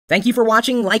Thank you for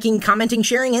watching, liking, commenting,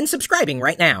 sharing, and subscribing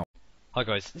right now. Hi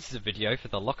guys, this is a video for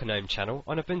the gnome channel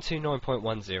on Ubuntu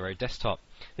 9.10 desktop.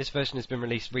 This version has been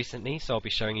released recently, so I'll be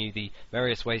showing you the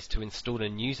various ways to install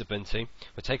and use Ubuntu.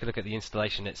 We'll take a look at the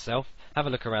installation itself, have a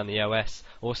look around the OS,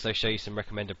 also show you some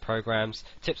recommended programs,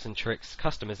 tips and tricks,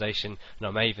 customization, and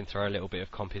I may even throw a little bit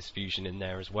of Compass Fusion in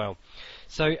there as well.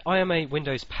 So I am a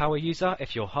Windows power user.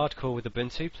 If you're hardcore with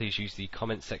Ubuntu, please use the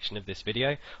comment section of this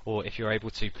video, or if you're able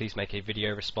to, please make a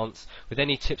video response with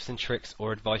any tips and tricks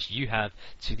or advice you have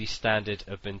to the standard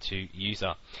Ubuntu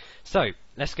user. So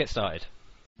let's get started.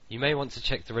 You may want to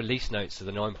check the release notes of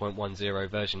the 9.10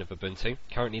 version of Ubuntu.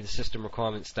 Currently the system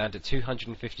requirements stand at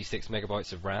 256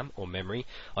 megabytes of RAM or memory.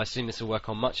 I assume this will work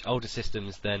on much older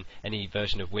systems than any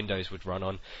version of Windows would run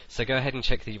on, so go ahead and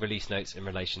check the release notes in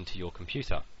relation to your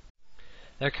computer.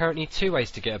 There are currently two ways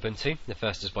to get Ubuntu. The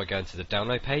first is by going to the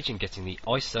download page and getting the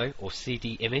ISO or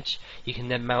CD image. You can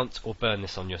then mount or burn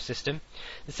this on your system.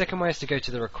 The second way is to go to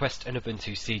the Request an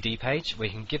Ubuntu CD page, where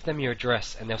you can give them your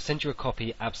address and they'll send you a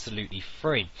copy absolutely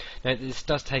free. Now this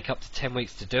does take up to 10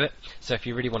 weeks to do it, so if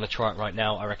you really want to try it right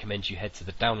now, I recommend you head to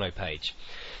the download page.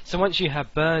 So once you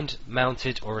have burned,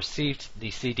 mounted or received the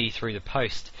CD through the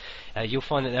post, you'll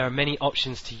find that there are many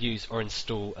options to use or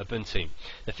install Ubuntu.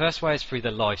 The first way is through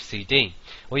the live CD.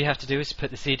 All you have to do is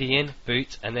put the CD in,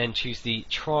 boot, and then choose the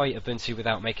Try Ubuntu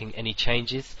without making any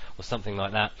changes or something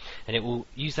like that, and it will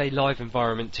use a live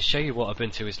environment to show you what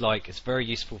Ubuntu is like. It's very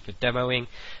useful for demoing,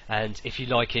 and if you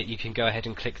like it, you can go ahead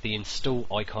and click the install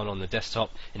icon on the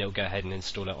desktop and it will go ahead and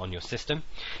install it on your system.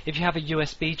 If you have a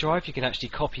USB drive, you can actually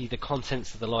copy the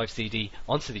contents of the live CD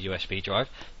onto the USB drive.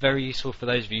 Very useful for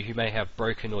those of you who may have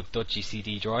broken or dodgy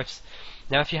CD drives.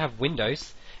 Now if you have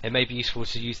Windows, it may be useful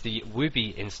to use the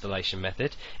Wooby installation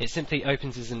method. It simply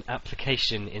opens as an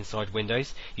application inside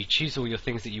Windows. You choose all your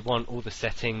things that you want, all the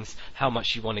settings, how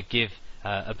much you want to give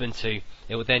Ubuntu.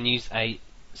 It will then use a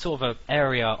sort of an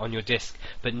area on your disk,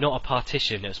 but not a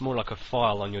partition. It's more like a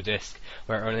file on your disk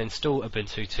where it will install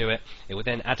Ubuntu to it. It will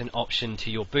then add an option to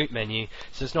your boot menu,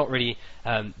 so it's not really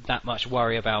that much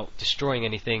worry about destroying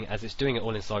anything, as it's doing it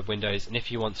all inside Windows. And if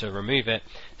you want to remove it,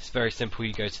 it's very simple.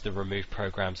 You go to the remove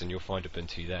programs and you'll find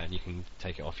Ubuntu there and you can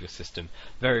take it off your system.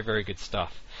 Very, very good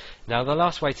stuff. Now the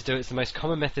last way to do it is the most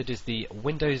common method, is the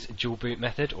Windows dual boot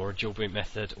method, or a dual boot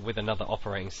method with another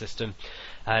operating system,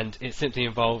 and it simply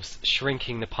involves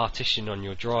shrinking the partition on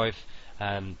your drive.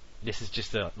 This is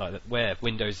just like where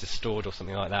Windows is stored or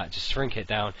something like that. Just shrink it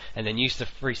down and then use the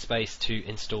free space to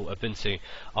install Ubuntu.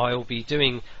 I'll be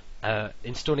doing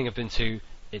installing Ubuntu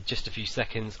in just a few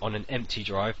seconds on an empty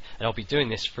drive, and I'll be doing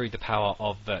this through the power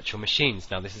of virtual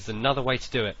machines. Now this is another way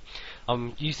to do it.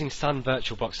 I'm using Sun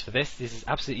VirtualBox for this. This is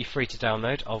absolutely free to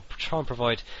download. I'll try and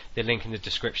provide the link in the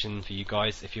description for you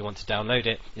guys if you want to download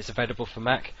it. It's available for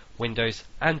Mac, Windows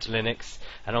and Linux,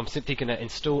 and I'm simply going to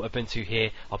install Ubuntu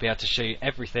here. I'll be able to show you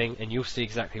everything and you'll see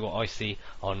exactly what I see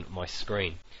on my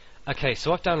screen. Okay,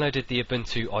 so I've downloaded the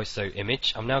Ubuntu ISO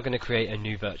image. I'm now going to create a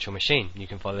new virtual machine. You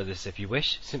can follow this if you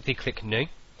wish. Simply click New,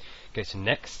 go to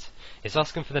Next. It's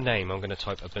asking for the name. I'm going to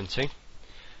type Ubuntu.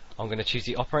 I'm going to choose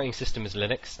the operating system as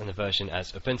Linux and the version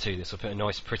as Ubuntu. This will put a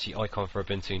nice pretty icon for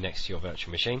Ubuntu next to your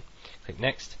virtual machine. Click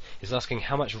Next. It's asking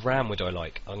how much RAM would I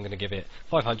like. I'm going to give it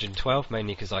 512,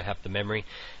 mainly because I have the memory.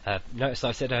 Notice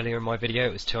I said earlier in my video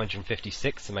it was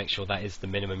 256, so make sure that is the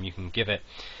minimum you can give it.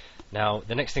 Now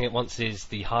the next thing it wants is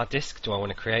the hard disk. Do I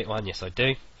want to create one? Yes I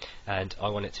do, and I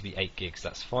want it to be 8 gigs.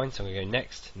 That's fine, so I'm going to go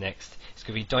Next, Next. It's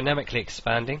going to be dynamically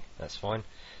expanding. That's fine.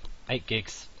 8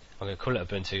 gigs. I'm going to call it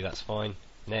Ubuntu. That's fine.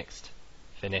 Next,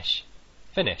 finish,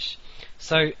 finish.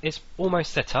 So it's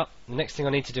almost set up. The next thing I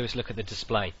need to do is look at the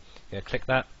display. I'm going to click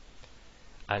that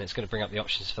and it's going to bring up the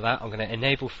options for that. I'm going to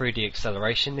enable 3D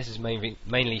acceleration. This is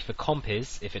mainly for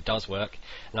Compis, if it does work,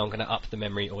 and I'm going to up the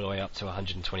memory all the way up to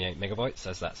 128 megabytes,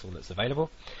 as that's all that's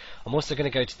available. I'm also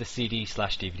going to go to the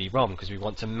CD/DVD-ROM because we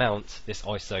want to mount this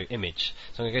ISO image.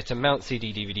 So I'm going to go to Mount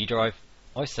CD/DVD drive,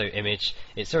 ISO image.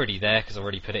 It's already there because I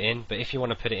already put it in, but if you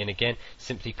want to put it in again,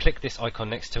 simply click this icon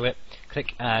next to it,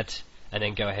 click Add, and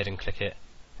then go ahead and click it,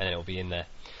 and it will be in there.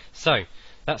 So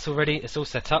that's all ready, it's all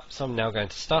set up, so I'm now going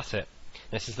to start it.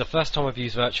 This is the first time I've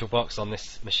used VirtualBox on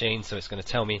this machine, so it's going to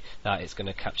tell me that it's going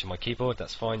to capture my keyboard.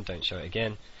 That's fine, don't show it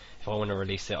again. If I want to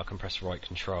release it, I can press right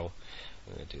control.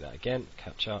 I'm going to do that again,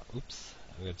 capture, oops,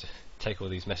 I'm going to take all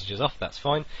these messages off, that's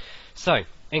fine. So,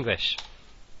 English.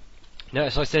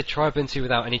 Notice I said try Ubuntu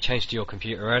without any change to your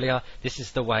computer earlier. This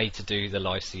is the way to do the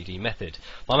live CD method.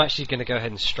 But I'm actually going to go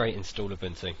ahead and straight install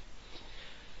Ubuntu.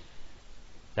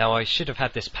 Now I should have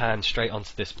had this pan straight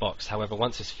onto this box, however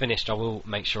once it's finished I will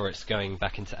make sure it's going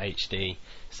back into HD,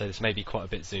 so this may be quite a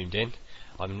bit zoomed in.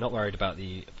 I'm not worried about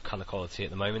the colour quality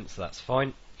at the moment, so that's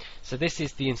fine. So this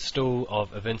is the install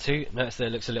of Ubuntu. Notice that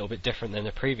it looks a little bit different than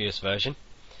the previous version.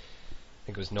 I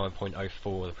think it was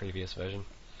 9.04, the previous version.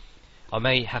 I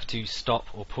may have to stop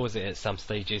or pause it at some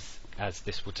stages, as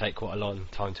this will take quite a long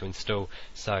time to install,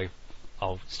 so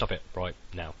I'll stop it right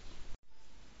now.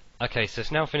 Okay, so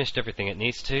it's now finished everything it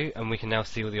needs to, and we can now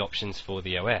see all the options for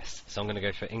the OS. So I'm going to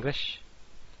go for English.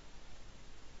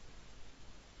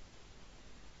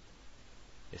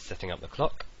 It's setting up the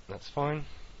clock, that's fine.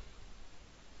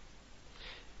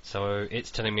 So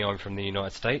it's telling me I'm from the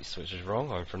United States, which is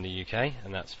wrong. I'm from the UK,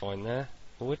 and that's fine there.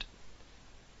 Forward.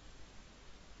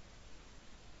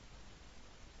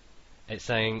 It's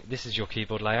saying this is your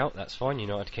keyboard layout, that's fine,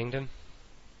 United Kingdom.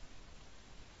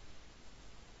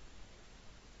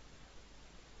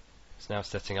 It's now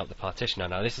setting up the partitioner.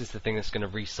 Now this is the thing that's going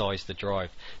to resize the drive.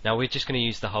 Now we're just going to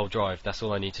use the whole drive, that's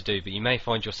all I need to do, but you may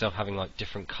find yourself having like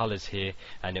different colours here,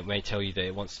 and it may tell you that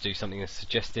it wants to do something that's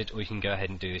suggested, or you can go ahead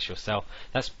and do this yourself.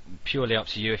 That's purely up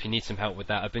to you. If you need some help with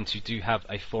that, Ubuntu do have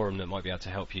a forum that might be able to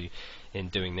help you in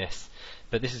doing this.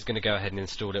 But this is going to go ahead and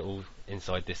install it all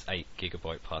inside this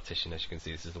 8GB partition. As you can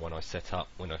see, this is the one I set up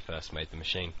when I first made the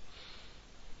machine.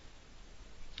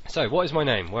 So what is my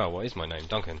name? Well, what is my name?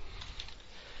 Duncan.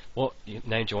 What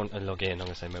name do you want to log in? I'm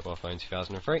going to say mobile phone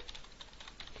 2003.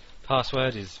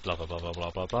 Password is blah blah blah blah blah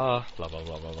blah blah blah blah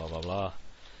blah blah blah blah blah.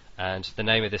 And the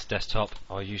name of this desktop,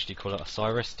 I usually call it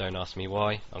Osiris. Don't ask me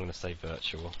why. I'm going to say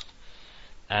virtual.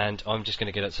 And I'm just going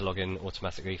to get it to log in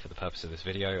automatically for the purpose of this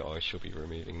video. I shall be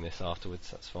removing this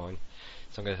afterwards. That's fine.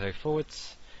 So I'm going to go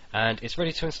forwards, and it's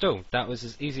ready to install. That was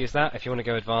as easy as that. If you want to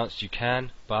go advanced, you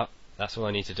can, but that's all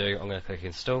I need to do. I'm going to click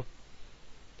install,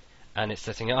 and it's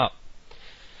setting it up.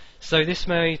 So this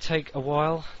may take a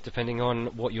while, depending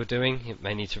on what you're doing. It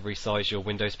may need to resize your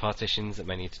Windows partitions, it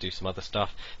may need to do some other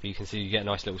stuff, but you can see you get a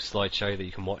nice little slideshow that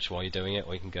you can watch while you're doing it,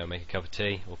 or you can go and make a cup of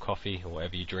tea, or coffee, or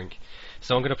whatever you drink.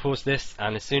 So I'm going to pause this,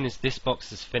 and as soon as this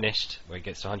box is finished, where it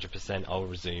gets to 100%, I'll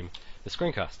resume the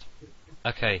screencast.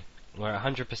 Okay, we're at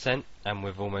 100%, and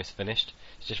we've almost finished.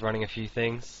 It's just running a few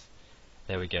things.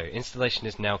 There we go. Installation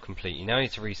is now complete. You now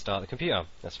need to restart the computer.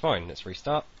 That's fine, let's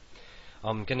restart.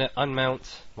 I'm going to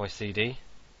unmount my CD,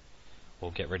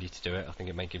 or get ready to do it. I think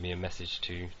it may give me a message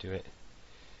to do it.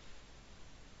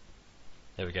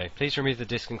 There we go. Please remove the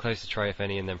disk and close the tray if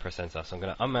any, and then press enter. So I'm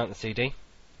going to unmount the CD,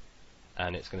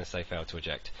 and it's going to say fail to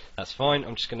eject. That's fine.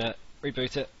 I'm just going to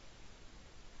reboot it,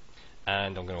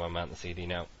 and I'm going to unmount the CD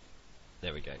now.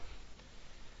 There we go.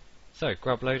 So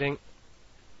grub loading,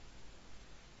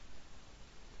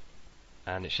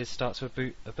 and it should start to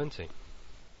boot Ubuntu.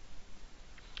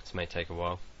 This may take a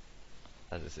while,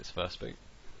 as it's its first boot.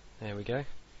 There we go.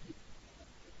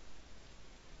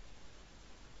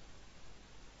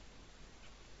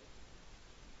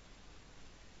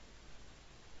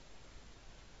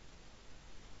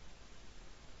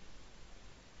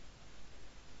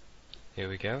 Here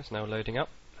we go, it's now loading up.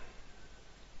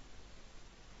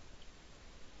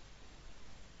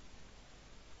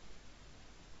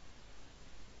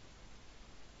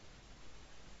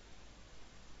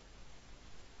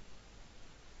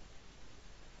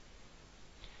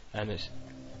 And it's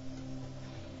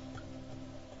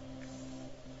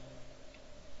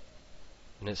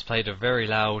played a very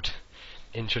loud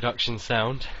introduction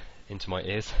sound into my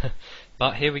ears.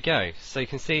 But here we go. So you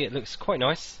can see it looks quite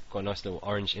nice. Got a nice little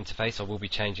orange interface. I will be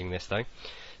changing this though.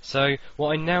 So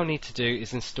what I now need to do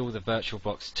is install the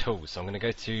VirtualBox tool. So I'm going to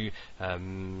go to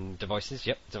devices,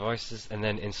 devices, and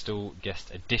then install guest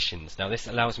additions. Now this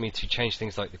allows me to change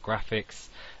things like the graphics,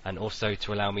 and also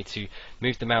to allow me to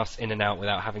move the mouse in and out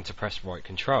without having to press right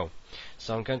control.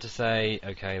 So I'm going to say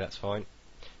okay, that's fine.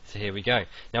 So here we go.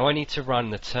 Now I need to run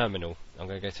the terminal. I'm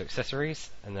going to go to accessories,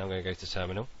 and then I'm going to go to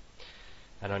terminal,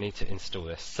 and I need to install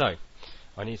this. So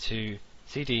I need to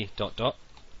cd ...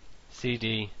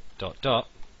 cd ...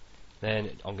 then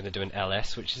I'm going to do an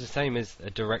ls, which is the same as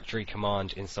a directory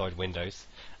command inside Windows,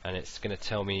 and it's going to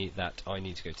tell me that I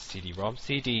need to go to cd-rom,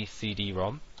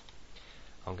 cd-rom.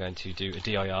 I'm going to do a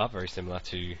dir, very similar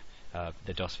to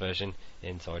the DOS version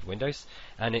inside Windows,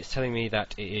 and it's telling me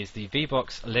that it is the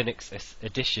vbox linux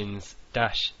editions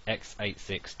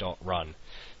 -x86.run.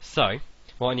 So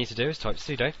what I need to do is type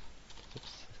sudo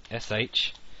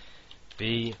sh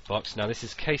vbox. Now this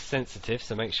is case sensitive,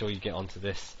 so make sure you get onto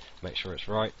this, make sure it's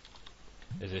right.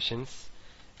 Editions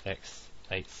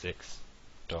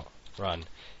x86.run.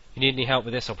 If you need any help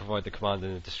with this, I'll provide the command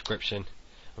in the description.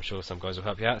 I'm sure some guys will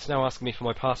help you out. It's now asking me for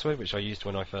my password, which I used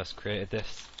when I first created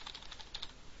this.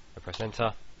 I press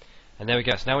enter, and there we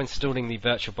go. It's now installing the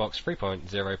VirtualBox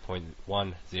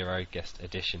 3.0.10 guest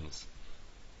additions.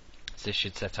 So this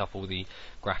should set up all the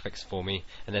graphics for me,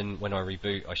 and then when I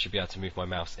reboot I should be able to move my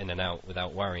mouse in and out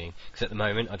without worrying, because at the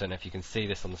moment, I don't know if you can see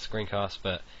this on the screencast,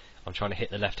 but I'm trying to hit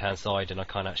the left hand side and I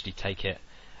can't actually take it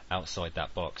outside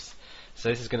that box. So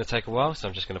this is going to take a while, so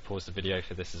I'm just going to pause the video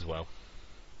for this as well.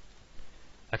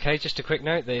 Okay, just a quick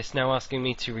note that it's now asking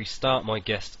me to restart my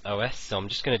guest OS, so I'm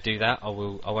just going to do that. I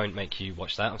won't make you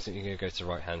watch that. I'm simply going to go to the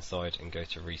right hand side and go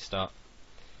to restart,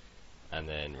 and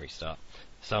then restart.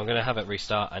 So I'm going to have it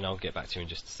restart and I'll get back to you in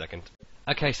just a second.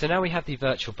 Okay, so now we have the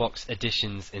VirtualBox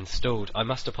additions installed. I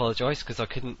must apologise because I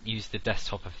couldn't use the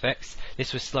desktop effects.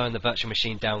 This was slowing the virtual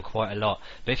machine down quite a lot,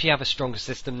 but if you have a stronger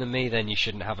system than me, then you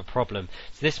shouldn't have a problem.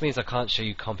 So this means I can't show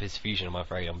you Compiz Fusion, I'm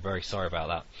afraid. I'm very sorry about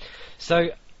that. So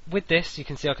with this, you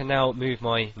can see I can now move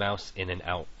my mouse in and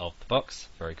out of the box.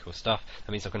 Very cool stuff.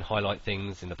 That means I can highlight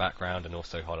things in the background and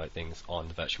also highlight things on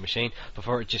the virtual machine.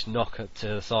 Before it just knock it to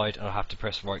the side, I'll have to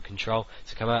press right control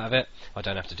to come out of it. I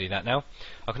don't have to do that now.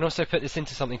 I can also put this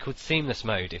into something called seamless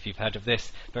mode, if you've heard of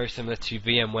this. Very similar to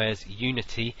VMware's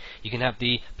Unity. You can have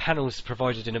the panels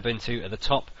provided in Ubuntu at the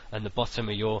top and the bottom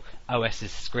of your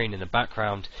OS's screen in the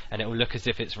background, and it will look as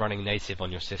if it's running native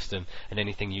on your system, and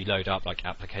anything you load up like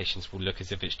applications will look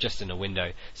as if it's just in a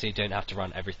window, so you don't have to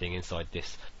run everything inside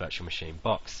this virtual machine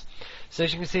box. So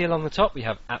as you can see along the top, we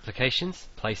have applications,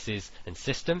 places and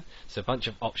system, so a bunch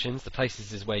of options. The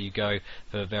places is where you go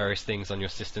for various things on your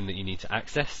system that you need to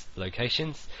access,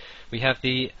 locations. We have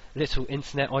the little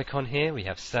internet icon here, we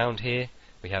have sound here,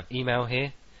 we have email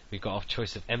here. We've got our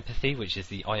choice of empathy, which is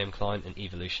the IM client and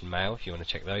Evolution Mail, if you want to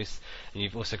check those. And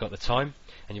you've also got the time,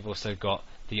 and you've also got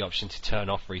the option to turn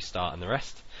off, restart, and the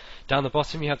rest. Down the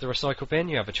bottom you have the recycle bin.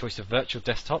 You have a choice of virtual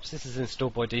desktops. This is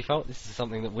installed by default. This is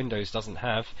something that Windows doesn't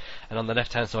have. And on the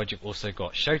left hand side you've also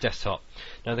got show desktop.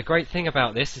 Now the great thing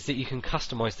about this is that you can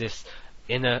customize this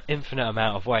in an infinite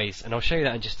amount of ways, and I'll show you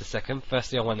that in just a second.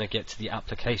 Firstly, I want to get to the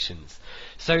applications.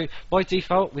 So by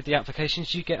default with the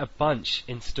applications you get a bunch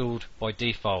installed by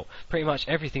default, pretty much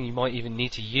everything you might even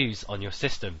need to use on your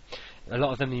system. A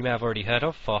lot of them you may have already heard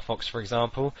of. Firefox, for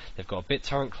example. They've got a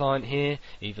BitTorrent client here,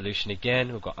 Evolution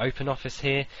again, we've got OpenOffice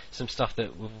here, some stuff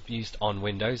that we've used on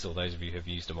Windows, or those of you who have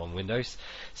used them on Windows.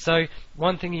 So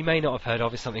one thing you may not have heard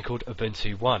of is something called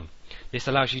Ubuntu One. This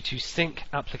allows you to sync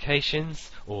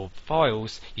applications or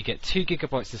files. You get 2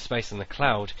 gigabytes of space on the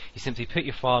cloud. You simply put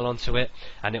your file onto it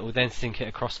and it will then sync it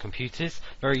across computers.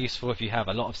 Very useful if you have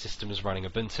a lot of systems running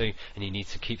Ubuntu and you need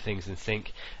to keep things in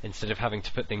sync instead of having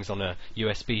to put things on a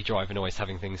USB drive and always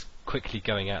having things quickly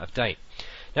going out of date.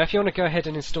 Now if you want to go ahead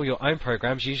and install your own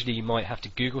programs, usually you might have to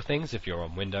Google things if you're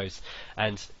on Windows,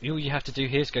 and all you have to do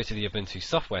here is go to the Ubuntu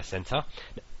Software Center.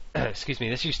 Excuse me,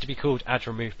 this used to be called Add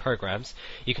Remove Programs.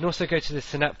 You can also go to the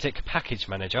Synaptic Package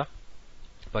Manager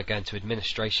by going to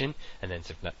Administration and then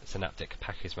Synaptic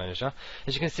Package Manager.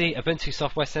 As you can see, Ubuntu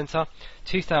Software Center,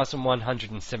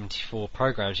 2,174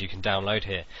 programs you can download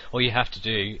here. All you have to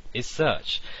do is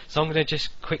search. So I'm going to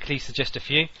just quickly suggest a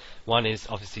few. One is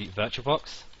obviously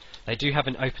VirtualBox. They do have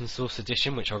an open source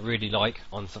edition which I really like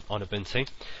on Ubuntu.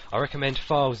 I recommend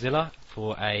FileZilla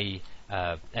for a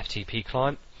FTP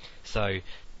client. So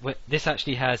this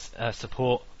actually has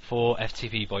support for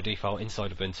FTP by default inside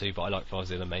Ubuntu, but I like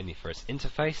FileZilla mainly for its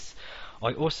interface.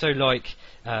 I also like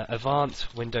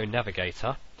Advanced Window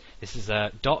Navigator. This is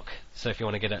a dock, so if you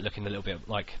want to get it looking a little bit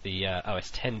like the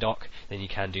OS X dock, then you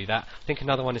can do that. I think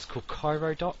another one is called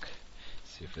Cairo Dock.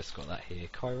 Let's see if it's got that here,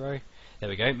 Cairo. There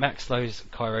we go, Maxlow's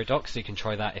Cairo Dock, so you can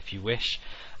try that if you wish.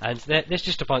 And there's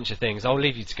just a bunch of things. I'll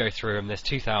leave you to go through them. There's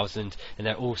 2,000, and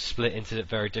they're all split into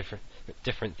very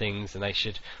different things, and they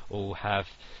should all have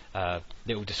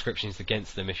little descriptions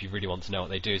against them if you really want to know what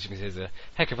they do. As you can see, there's a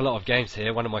heck of a lot of games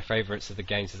here. One of my favourites of the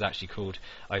games is actually called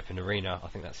Open Arena. I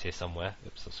think that's here somewhere.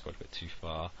 Oops, I've scrolled a bit too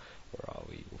far. Where are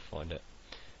we? We'll find it.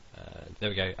 There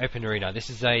we go, Open Arena.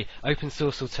 This is a open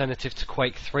source alternative to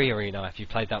Quake 3 Arena. If you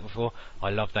played that before,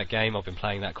 I love that game. I've been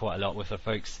playing that quite a lot with the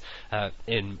folks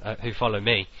who follow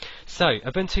me. So,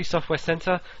 Ubuntu Software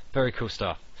Center, very cool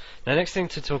stuff. Now, next thing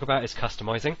to talk about is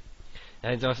customizing.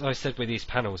 And as I said with these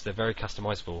panels, they're very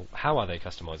customizable. How are they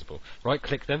customizable? Right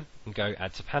click them and go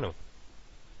Add to Panel.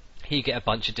 Here you get a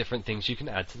bunch of different things you can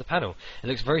add to the panel. It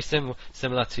looks very similar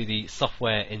to the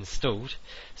software installed.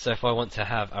 So if I want to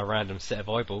have a random set of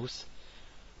eyeballs,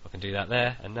 I can do that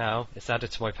there, and now it's added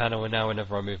to my panel, and now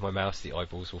whenever I move my mouse the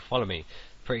eyeballs will follow me.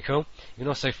 Pretty cool. You can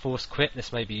also force quit.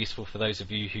 This may be useful for those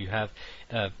of you who have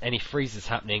any freezes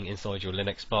happening inside your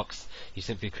Linux box. You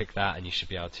simply click that and you should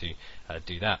be able to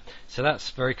do that. So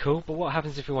that's very cool, but what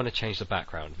happens if we want to change the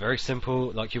background? Very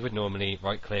simple, like you would normally,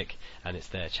 right click and it's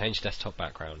there, change desktop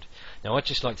background. Now I'd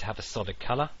just like to have a solid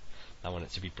colour. I want it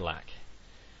to be black,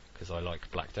 because I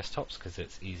like black desktops because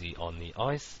it's easy on the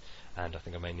eyes, and I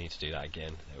think I may need to do that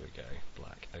again. There we go,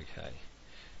 black, okay.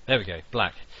 There we go,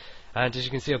 black. And as you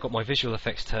can see, I've got my visual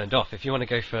effects turned off. If you want to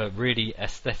go for really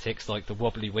aesthetics like the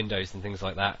wobbly windows and things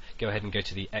like that, go ahead and go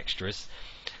to the extras.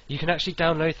 You can actually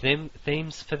download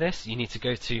themes for this. You need to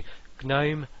go to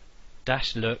gnome-look.org.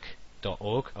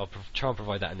 I'll try and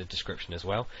provide that in the description as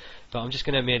well. But I'm just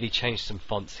going to merely change some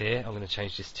fonts here. I'm going to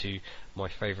change this to my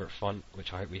favourite font,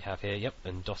 which I hope we have here. Yep,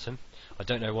 and Dotum. I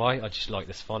don't know why, I just like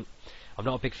this font. I'm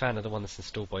not a big fan of the one that's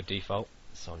installed by default,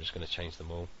 so I'm just going to change them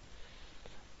all.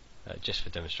 Just for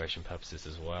demonstration purposes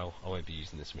as well. I won't be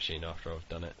using this machine after I've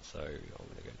done it, so I'm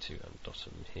going to go to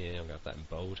Dotum here. I'm going to have that in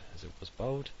bold, as it was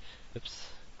bold. Oops,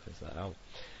 close that out,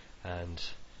 and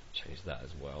change that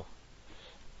as well.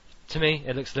 To me,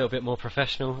 it looks a little bit more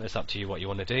professional. It's up to you what you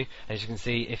want to do. As you can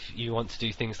see, if you want to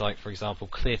do things like, for example,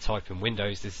 clear type in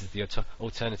Windows, this is the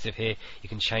alternative here. You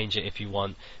can change it if you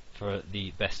want for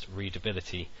the best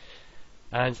readability.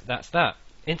 And that's that.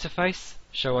 Interface,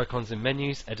 show icons in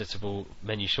menus, editable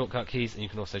menu shortcut keys, and you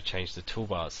can also change the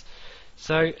toolbars.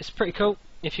 So it's pretty cool.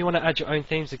 If you want to add your own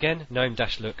themes, again,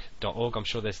 gnome-look.org. I'm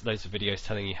sure there's loads of videos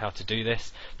telling you how to do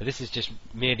this, but this is just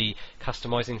merely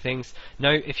customizing things.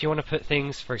 No, if you want to put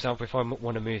things, for example, if I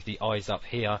want to move the eyes up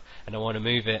here and I want to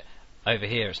move it over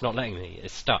here, it's not letting me,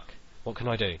 it's stuck. What can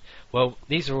I do? Well,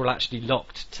 these are all actually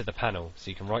locked to the panel, so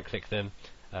you can right click them.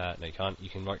 No, you can't. You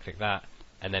can right click that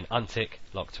and then untick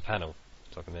lock to panel.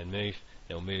 So I can then move,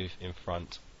 it'll move in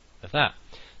front of that.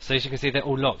 So as you can see, they're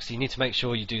all locked, so you need to make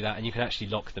sure you do that, and you can actually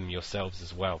lock them yourselves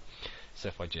as well. So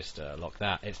if I just lock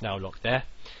that, it's now locked there.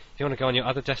 If you want to go on your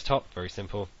other desktop, very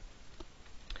simple.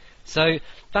 So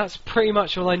that's pretty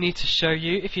much all I need to show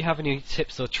you. If you have any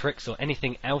tips or tricks or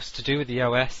anything else to do with the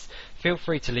OS, feel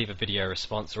free to leave a video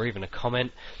response or even a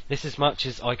comment. This is as much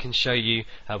as I can show you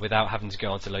without having to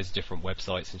go onto loads of different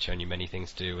websites and showing you many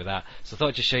things to do with that. So I thought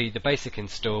I'd just show you the basic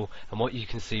install and what you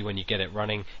can see when you get it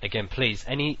running. Again, please,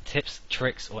 any tips,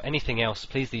 tricks or anything else,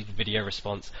 please leave a video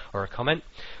response or a comment.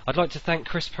 I'd like to thank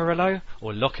Chris Pirillo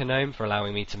or gnome for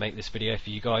allowing me to make this video for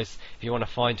you guys. If you want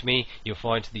to find me, you'll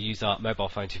find the user mobile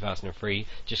phone 2003.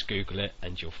 Just Google it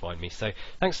and you'll find me. So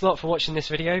thanks a lot for watching this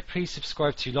video. Please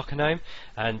subscribe to gnome,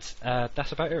 and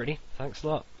that's about it really. Thanks a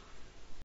lot.